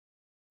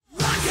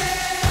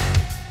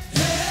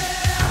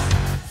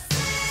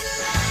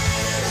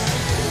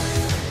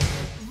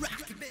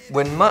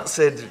When Mutt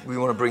said we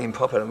want to bring in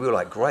pop, we were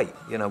like, great.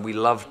 You know, we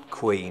loved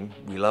Queen,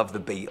 we loved the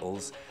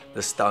Beatles,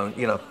 the Stones,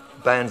 you know,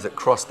 bands that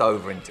crossed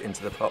over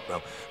into the pop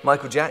realm.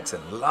 Michael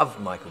Jackson, loved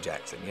Michael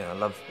Jackson, you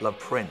know, loved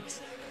Prince.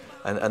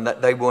 And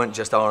that they weren't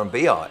just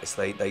R&B artists,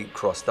 they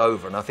crossed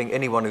over. And I think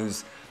anyone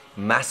who's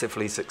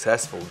massively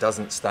successful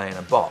doesn't stay in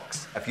a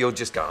box. If you're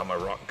just going, I'm a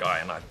rock guy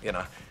and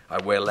I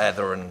wear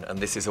leather and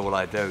this is all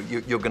I do,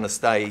 you're going to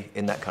stay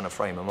in that kind of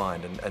frame of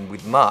mind. And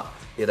with Mutt,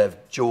 you'd have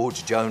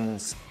George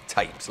Jones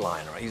tapes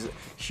lying around. He's a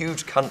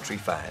huge country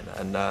fan,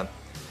 and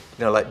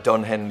you know, like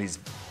Don Henley's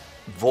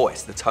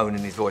voice, the tone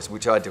in his voice,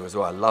 which I do as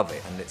well. I love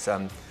it, and it's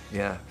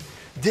yeah,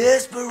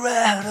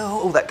 Desperado,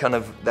 all that kind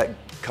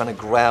of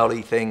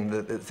growly thing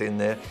that's in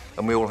there,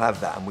 and we all have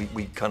that, and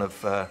we kind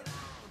of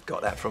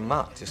got that from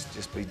Mutt.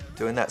 Just be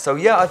doing that. So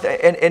yeah,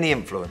 any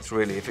influence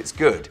really, if it's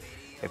good,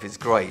 if it's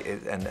great,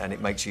 and it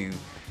makes you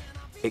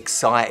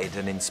excited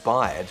and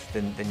inspired,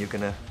 then you're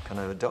gonna kind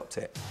of adopt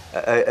it.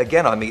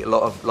 Again, I meet a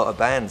lot of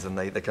bands, and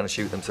they kind of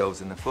shoot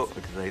themselves in the foot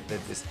because they're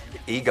just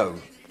ego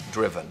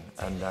driven,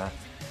 and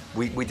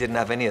we didn't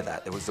have any of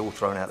that. It was all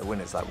thrown out the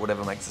window. It's like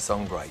whatever makes a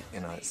song great,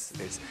 you know.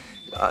 It's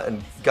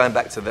and going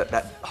back to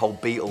that whole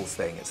Beatles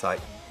thing, it's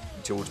like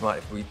George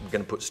Martin, if we're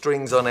going to put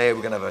strings on here,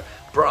 we're going to have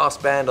a brass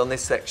band on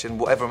this section,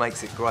 whatever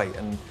makes it great,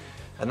 and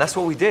that's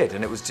what we did,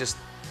 and it was just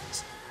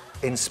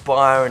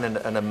inspiring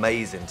and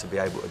amazing to be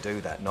able to do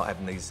that, not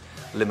having these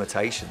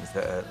limitations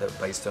that are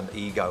based on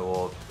ego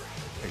or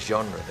a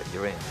genre that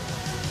you're in.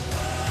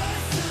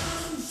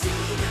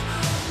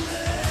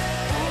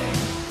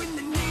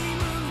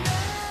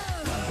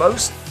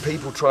 Most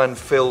people try and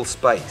fill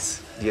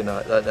space, you know,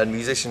 and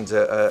musicians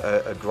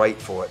are great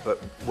for it, but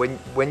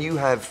when you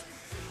have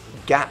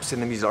gaps in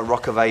the music, like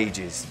Rock of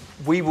Ages,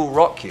 We Will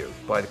Rock You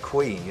by the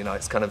Queen, you know,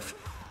 it's kind of,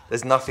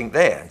 there's nothing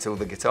there until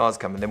the guitars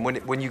come, and then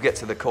when you get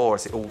to the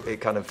chorus,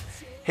 it kind of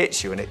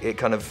hits you, and it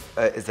kind of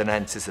is an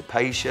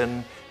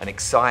anticipation, an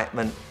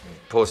excitement.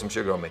 Pour Some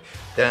Sugar on Me,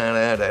 da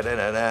da da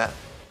da da,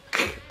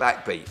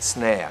 backbeat,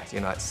 snare.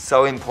 You know, it's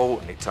so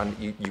important.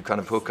 You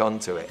kind of hook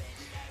onto it,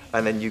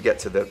 and then you get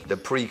to the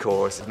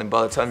pre-chorus, and then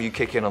by the time you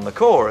kick in on the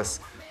chorus,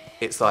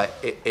 it's like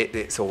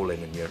it's all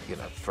in, and you're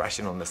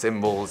thrashing on the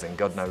cymbals and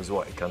God knows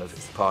what.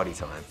 It's party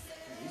time.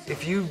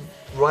 If you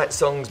write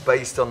songs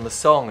based on the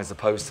song as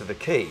opposed to the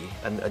key,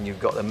 and you've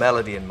got the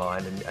melody in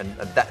mind, and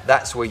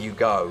that's where you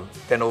go,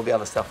 then all the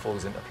other stuff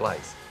falls into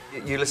place.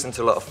 You listen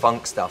to a lot of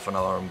funk stuff and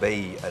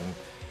R&B,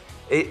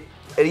 and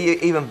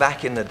even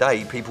back in the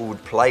day, people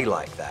would play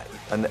like that,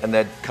 and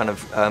they'd kind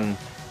of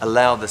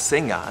allow the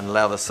singer and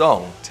allow the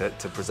song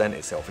to present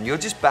itself, and you're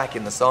just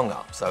backing the song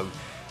up. So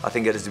I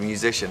think as a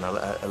musician,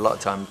 a lot of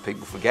times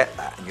people forget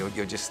that, and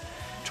you're just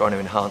trying to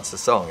enhance the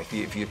song.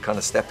 If you're kind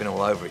of stepping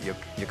all over it,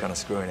 you're kind of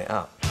screwing it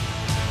up.